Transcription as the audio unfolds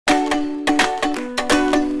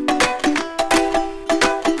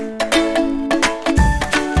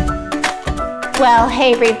Well,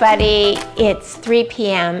 hey everybody, it's 3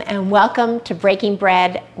 p.m. and welcome to Breaking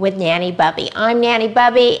Bread with Nanny Bubby. I'm Nanny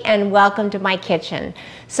Bubby and welcome to my kitchen.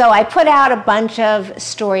 So I put out a bunch of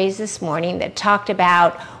stories this morning that talked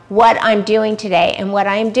about what I'm doing today, and what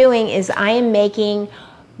I'm doing is I am making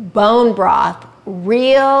bone broth,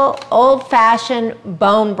 real old-fashioned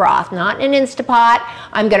bone broth, not in an Instapot.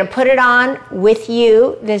 I'm going to put it on with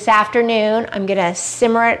you this afternoon. I'm going to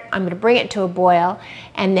simmer it. I'm going to bring it to a boil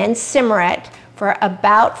and then simmer it for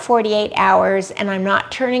about 48 hours, and I'm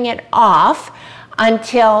not turning it off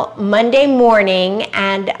until Monday morning,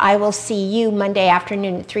 and I will see you Monday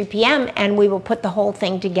afternoon at 3 p.m. and we will put the whole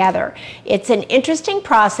thing together. It's an interesting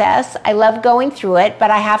process. I love going through it,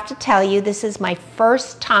 but I have to tell you, this is my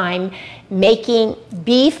first time making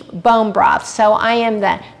beef bone broth. So I am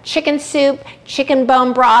the chicken soup, chicken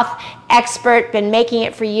bone broth expert, been making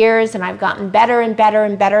it for years, and I've gotten better and better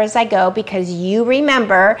and better as I go, because you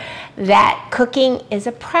remember that cooking is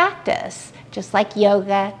a practice. Just like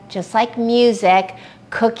yoga, just like music,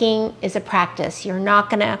 cooking is a practice. You're not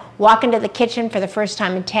gonna walk into the kitchen for the first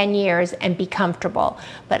time in 10 years and be comfortable.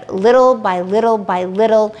 But little by little by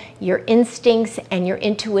little, your instincts and your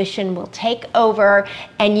intuition will take over,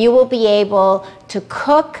 and you will be able to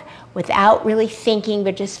cook without really thinking,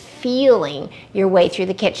 but just feeling your way through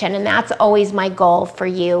the kitchen. And that's always my goal for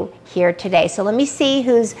you here today. So let me see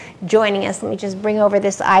who's joining us. Let me just bring over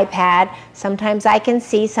this iPad. Sometimes I can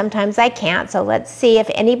see, sometimes I can't. So let's see if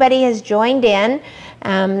anybody has joined in.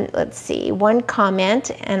 Let's see, one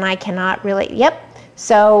comment, and I cannot really, yep.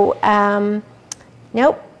 So,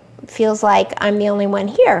 nope, feels like I'm the only one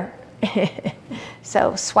here.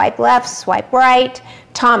 So swipe left, swipe right.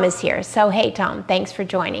 Tom is here. So hey Tom, thanks for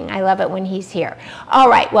joining. I love it when he's here. All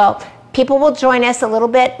right, well, people will join us a little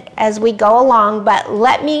bit as we go along, but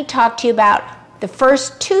let me talk to you about the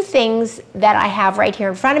first two things that I have right here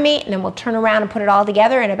in front of me, and then we'll turn around and put it all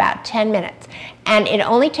together in about 10 minutes. And it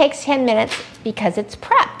only takes 10 minutes because it's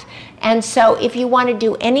prepped. And so if you want to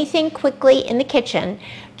do anything quickly in the kitchen,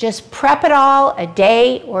 just prep it all a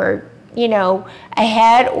day or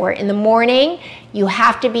ahead or in the morning. You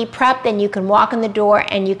have to be prepped, and you can walk in the door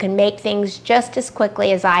and you can make things just as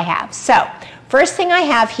quickly as I have. So first thing I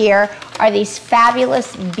have here are these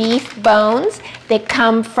fabulous beef bones that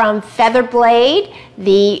come from Feather Blade,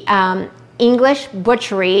 the English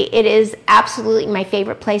butchery. It is absolutely my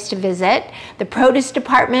favorite place to visit. The produce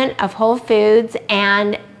department of Whole Foods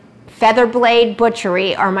and Feather Blade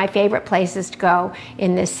Butchery are my favorite places to go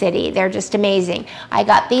in this city. They're just amazing. I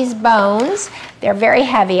got these bones. They're very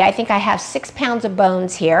heavy. I think I have 6 pounds of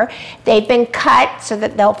bones here. They've been cut so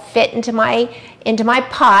that they'll fit into my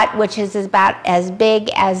pot, which is about as big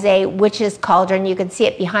as a witch's cauldron. You can see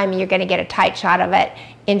it behind me. You're going to get a tight shot of it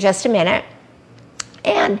in just a minute.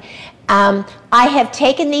 And I have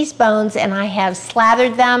taken these bones and I have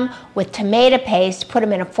slathered them with tomato paste, put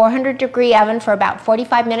them in a 400-degree oven for about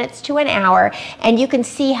 45 minutes to an hour, and you can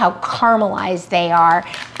see how caramelized they are.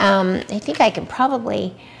 I think I can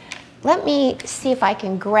probably, let me see if I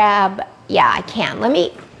can grab, yeah, I can. Let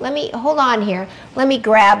me, hold on here. Let me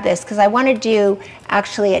grab this, because I want to do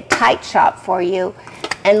actually a tight shot for you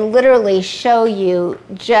and literally show you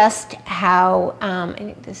just how, I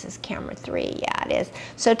think this is camera 3, yeah it is.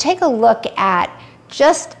 So take a look at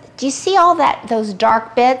just, do you see all that, those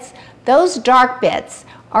dark bits? Those dark bits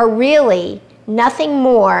are really nothing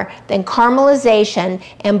more than caramelization,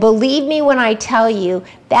 and believe me when I tell you,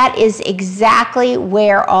 that is exactly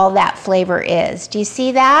where all that flavor is. Do you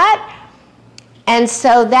see that? And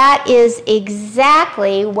so that is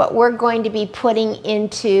exactly what we're going to be putting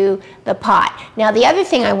into the pot. Now the other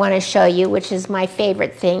thing I want to show you, which is my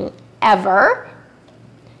favorite thing ever,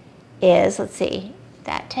 is, let's see,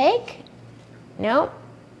 that take? Nope.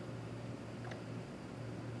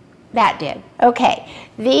 That did. Okay.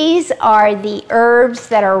 These are the herbs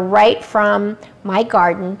that are right from my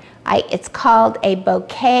garden. It's called a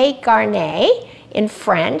bouquet garni in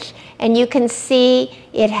French, and you can see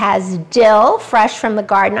it has dill fresh from the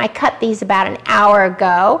garden. I cut these about an hour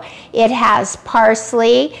ago. It has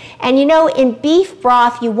parsley, and in beef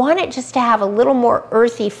broth you want it just to have a little more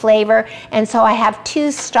earthy flavor, and so I have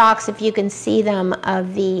 2 stalks, if you can see them,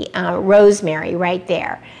 of the rosemary right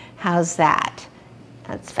there. How's that?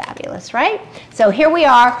 That's fabulous, right? So here we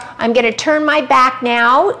are. I'm going to turn my back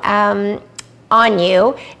now on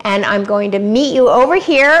you, and I'm going to meet you over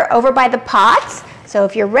here, over by the pots. So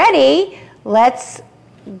if you're ready, let's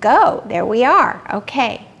go. There we are.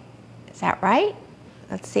 Okay. Is that right?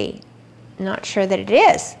 Let's see. Not sure that it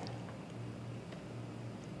is.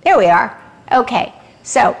 There we are. Okay.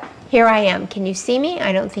 So here I am. Can you see me?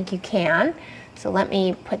 I don't think you can. So let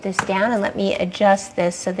me put this down and let me adjust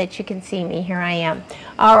this so that you can see me. Here I am.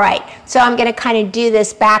 All right, so I'm going to kind of do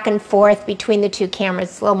this back and forth between the two cameras.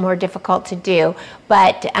 It's a little more difficult to do,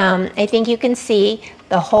 but I think you can see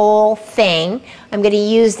the whole thing. I'm going to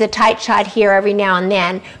use the tight shot here every now and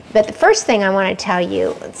then, but the first thing I want to tell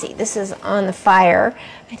you, let's see, this is on the fire.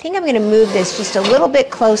 I think I'm going to move this just a little bit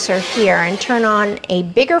closer here and turn on a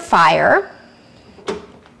bigger fire.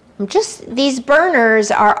 These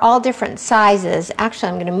burners are all different sizes. Actually,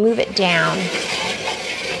 I'm going to move it down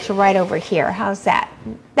to right over here. How's that?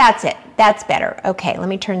 That's it. That's better. Okay, let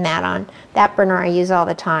me turn that on. That burner I use all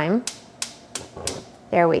the time.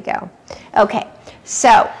 There we go. Okay,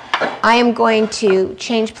 so I am going to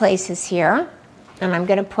change places here, and I'm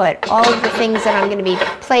going to put all of the things that I'm going to be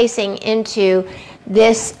placing into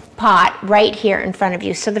this pot right here in front of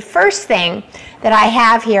you. So the first thing that I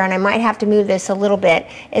have here, and I might have to move this a little bit,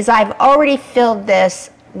 is I've already filled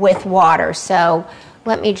this with water. So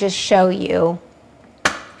let me just show you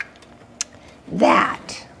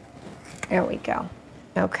that. There we go.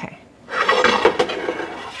 Okay.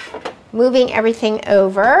 Moving everything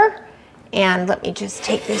over, and let me just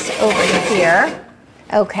take this over here.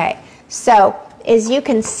 Okay, so as you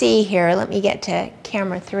can see here, let me get to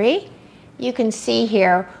camera 3. You can see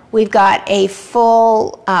here we've got a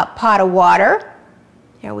full pot of water.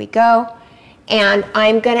 There we go. And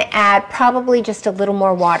I'm going to add probably just a little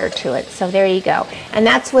more water to it. So there you go. And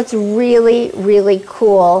that's what's really, really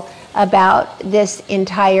cool about this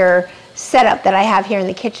entire setup that I have here in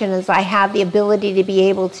the kitchen, is I have the ability to be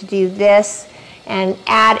able to do this and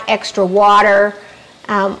add extra water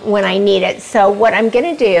when I need it. So what I'm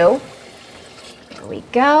going to do, there we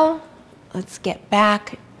go. Let's get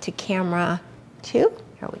back to camera 2.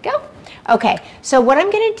 Here we go. Okay, so what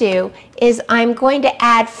I'm going to do is I'm going to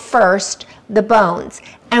add first the bones,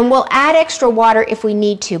 and we'll add extra water if we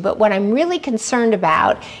need to, but what I'm really concerned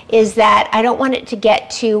about is that I don't want it to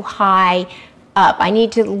get too high up. I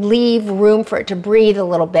need to leave room for it to breathe a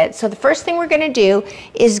little bit. So the first thing we're going to do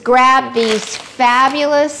is grab these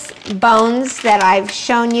fabulous bones that I've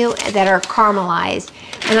shown you that are caramelized,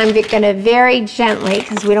 and I'm going to very gently,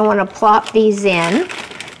 because we don't want to plop these in.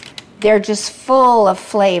 They're just full of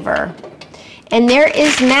flavor. And there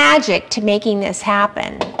is magic to making this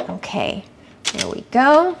happen. Okay, there we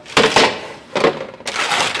go.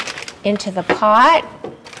 Into the pot.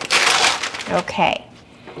 Okay.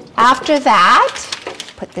 After that,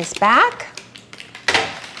 put this back.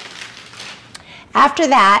 After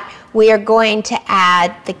that, we are going to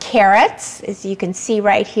add the carrots. As you can see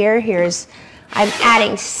right here, I'm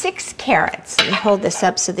adding 6 carrots. Let me hold this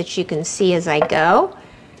up so that you can see as I go.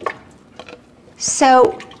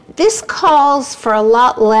 So this calls for a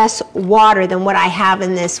lot less water than what I have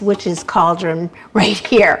in this witch's cauldron right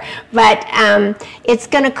here. But it's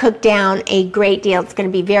going to cook down a great deal. It's going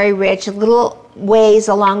to be very rich, a little ways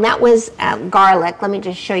along. That was garlic. Let me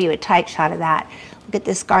just show you a tight shot of that. Look at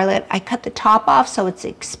this garlic. I cut the top off so it's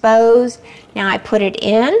exposed. Now I put it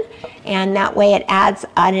in, and that way it adds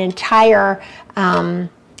an entire,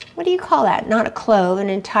 what do you call that? Not a clove, an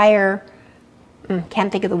entire...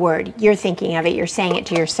 can't think of the word. You're thinking of it. You're saying it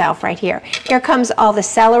to yourself right here. Here comes all the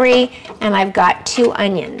celery, and I've got 2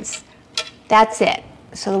 onions. That's it.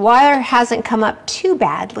 So the water hasn't come up too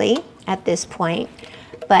badly at this point,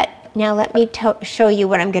 but now let me show you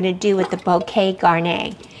what I'm going to do with the bouquet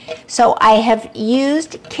garni. So I have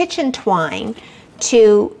used kitchen twine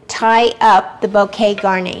to tie up the bouquet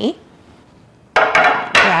garni.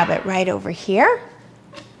 Grab it right over here.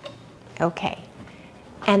 Okay,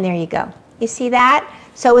 and there you go. You see that?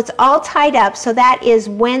 So it's all tied up, so that is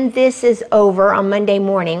when this is over on Monday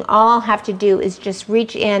morning, all I'll have to do is just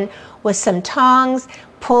reach in with some tongs,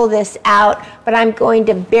 pull this out, but I'm going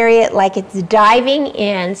to bury it like it's diving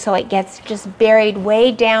in, so it gets just buried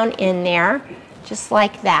way down in there, just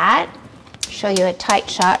like that. Show you a tight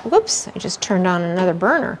shot. Whoops, I just turned on another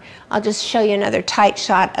burner. I'll just show you another tight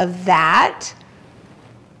shot of that.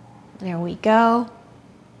 There we go.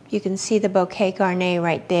 You can see the bouquet garni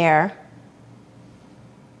right there.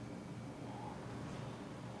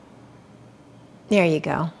 There you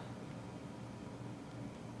go.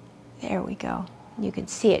 There we go. You can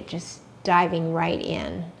see it just diving right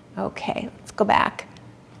in. Okay, let's go back.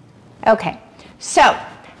 Okay, so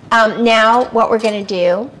now what we're going to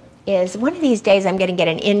do is, one of these days I'm going to get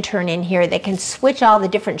an intern in here that can switch all the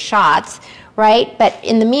different shots, right? But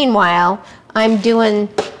in the meanwhile, I'm doing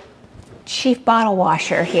chief bottle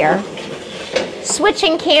washer here.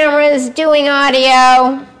 Switching cameras, doing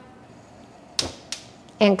audio,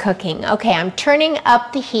 and cooking. Okay, I'm turning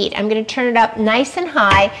up the heat. I'm going to turn it up nice and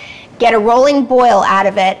high, get a rolling boil out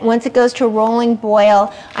of it. Once it goes to a rolling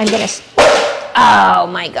boil, I'm going to Oh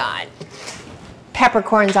my God.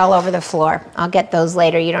 Peppercorns all over the floor. I'll get those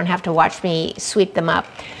later. You don't have to watch me sweep them up.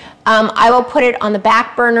 I will put it on the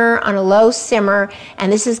back burner on a low simmer,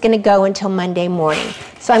 and this is going to go until Monday morning.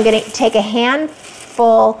 So I'm going to take a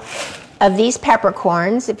handful of these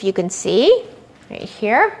peppercorns, if you can see, right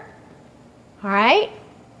here. All right.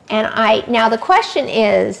 And now the question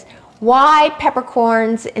is, why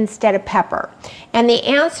peppercorns instead of pepper? And the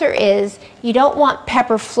answer is you don't want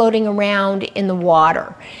pepper floating around in the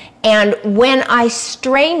water. And when I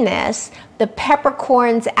strain this, the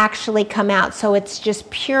peppercorns actually come out. So it's just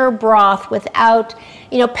pure broth without,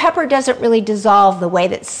 you know, pepper doesn't really dissolve the way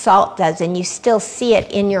that salt does, and you still see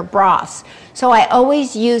it in your broths. So I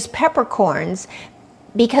always use peppercorns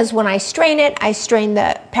because when I strain it, I strain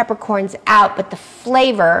the peppercorns out, but the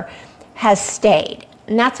flavor has stayed.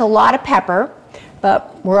 And that's a lot of pepper,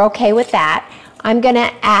 but we're okay with that. I'm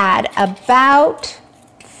gonna add about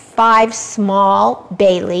 5 small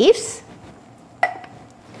bay leaves.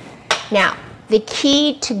 Now, the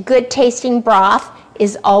key to good tasting broth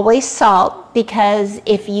is always salt, because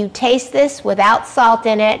if you taste this without salt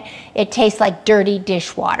in it, it tastes like dirty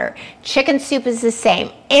dishwater. Chicken soup is the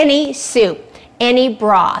same. Any soup, any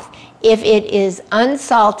broth, if it is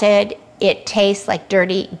unsalted, it tastes like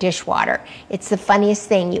dirty dishwater. It's the funniest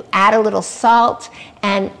thing. You add a little salt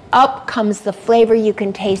and up comes the flavor. You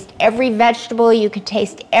can taste every vegetable. You can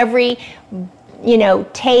taste every, you know,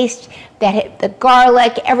 taste that the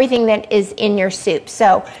garlic, everything that is in your soup.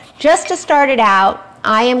 So just to start it out,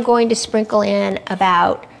 I am going to sprinkle in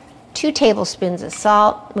about 2 tablespoons of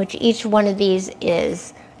salt, which each one of these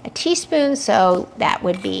is a teaspoon. So that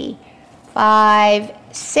would be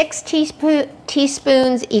 6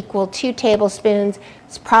 teaspoons equal 2 tablespoons.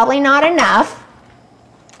 It's probably not enough.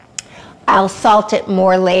 I'll salt it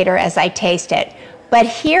more later as I taste it. But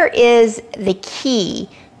here is the key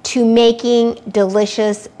to making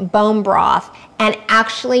delicious bone broth and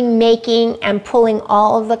actually making and pulling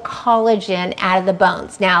all of the collagen out of the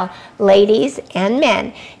bones. Now, ladies and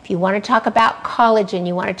men, if you want to talk about collagen,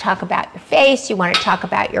 you want to talk about your face, you want to talk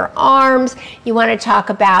about your arms, you want to talk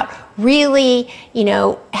about really, you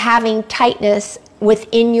know, having tightness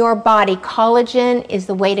within your body, collagen is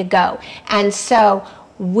the way to go. And so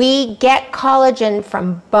we get collagen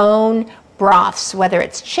from bone broths, whether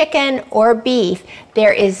it's chicken or beef.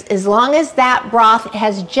 There is, as long as that broth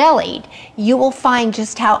has jellied, you will find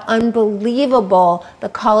just how unbelievable the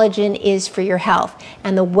collagen is for your health.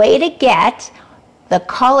 And the way to get the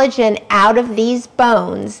collagen out of these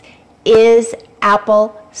bones is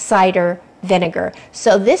apple cider vinegar.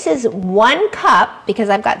 So this is 1 cup, because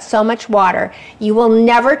I've got so much water. You will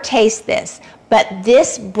never taste this, but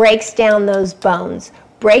this breaks down those bones,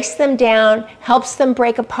 breaks them down, helps them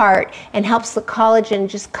break apart, and helps the collagen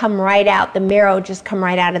just come right out, the marrow just come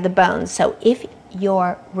right out of the bones. So if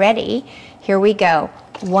you're ready, here we go.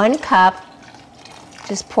 1 cup,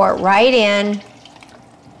 just pour it right in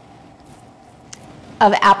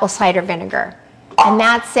of apple cider vinegar. And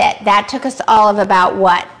that's it. That took us all of about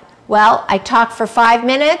what? Well, I talked for 5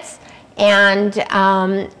 minutes and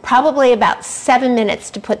probably about 7 minutes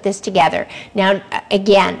to put this together. Now,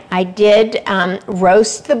 again, I did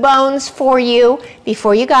roast the bones for you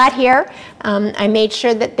before you got here. I made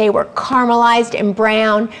sure that they were caramelized and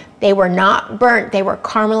brown. They were not burnt, they were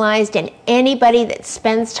caramelized, and anybody that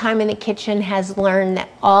spends time in the kitchen has learned that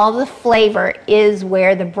all the flavor is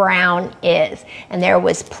where the brown is. And there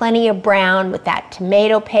was plenty of brown with that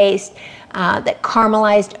tomato paste that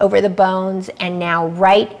caramelized over the bones, and now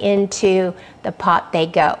right into the pot they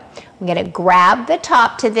go. I'm going to grab the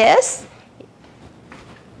top to this.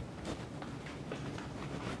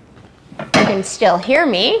 You can still hear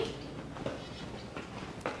me.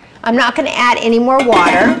 I'm not going to add any more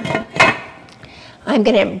water. I'm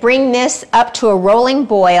going to bring this up to a rolling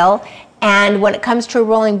boil, and when it comes to a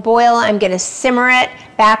rolling boil, I'm going to simmer it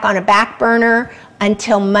back on a back burner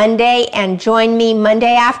until Monday, and join me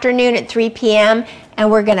Monday afternoon at 3 p.m.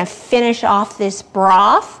 and we're gonna finish off this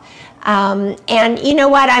broth. And you know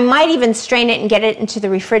what, I might even strain it and get it into the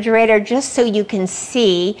refrigerator just so you can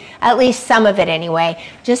see, at least some of it anyway,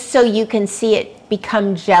 just so you can see it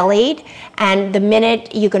become jellied. And the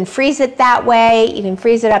minute you can freeze it that way, you can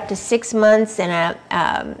freeze it up to 6 months in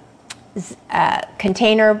a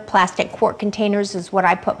container, plastic quart containers is what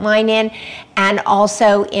I put mine in, and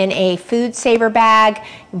also in a food saver bag.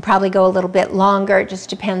 You can probably go a little bit longer. It just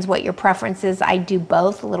depends what your preference is. I do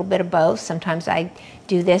both, a little bit of both. Sometimes I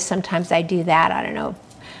do this, sometimes I do that. I don't know.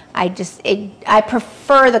 I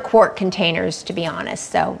prefer the quart containers, to be honest.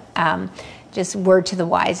 So just word to the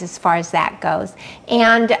wise as far as that goes.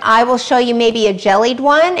 And I will show you maybe a jellied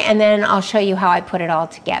one, and then I'll show you how I put it all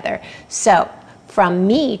together. So from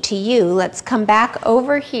me to you, let's come back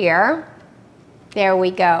over here. There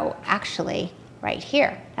we go. Actually, right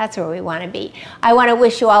here. That's where we want to be. I want to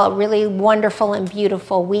wish you all a really wonderful and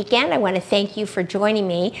beautiful weekend. I want to thank you for joining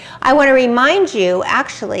me. I want to remind you,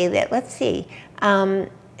 actually, that, let's see,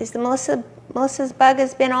 is the Melissa's bug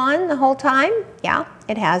has been on the whole time? Yeah,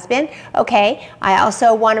 it has been. Okay, I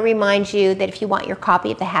also want to remind you that if you want your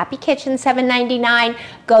copy of The Happy Kitchen, $7.99,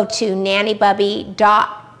 go to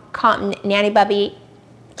nannybubby.com,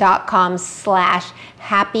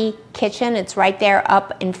 nannybubby.com/happy kitchen. It's right there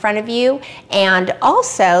up in front of you. And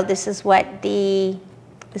also, this is what the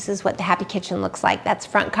Happy Kitchen looks like. That's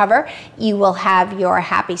front cover. You will have your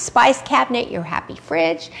Happy Spice cabinet, your Happy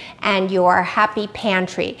fridge, and your Happy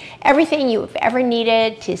pantry. Everything you've ever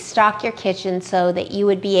needed to stock your kitchen so that you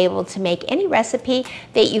would be able to make any recipe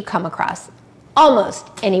that you come across. Almost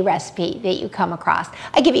any recipe that you come across.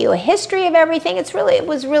 I give you a history of everything. It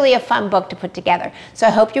was really a fun book to put together. So I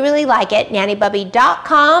hope you really like it.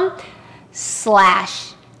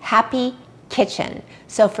 nannybubby.com/happy kitchen.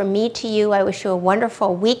 So from me to you, I wish you a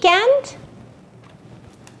wonderful weekend.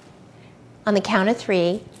 On the count of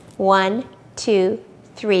 3, 1, 2,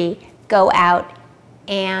 3, go out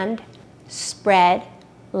and spread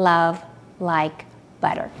love like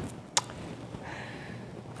butter.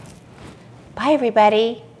 Bye,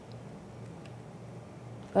 everybody.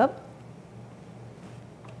 Whoop.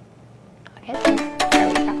 Okay.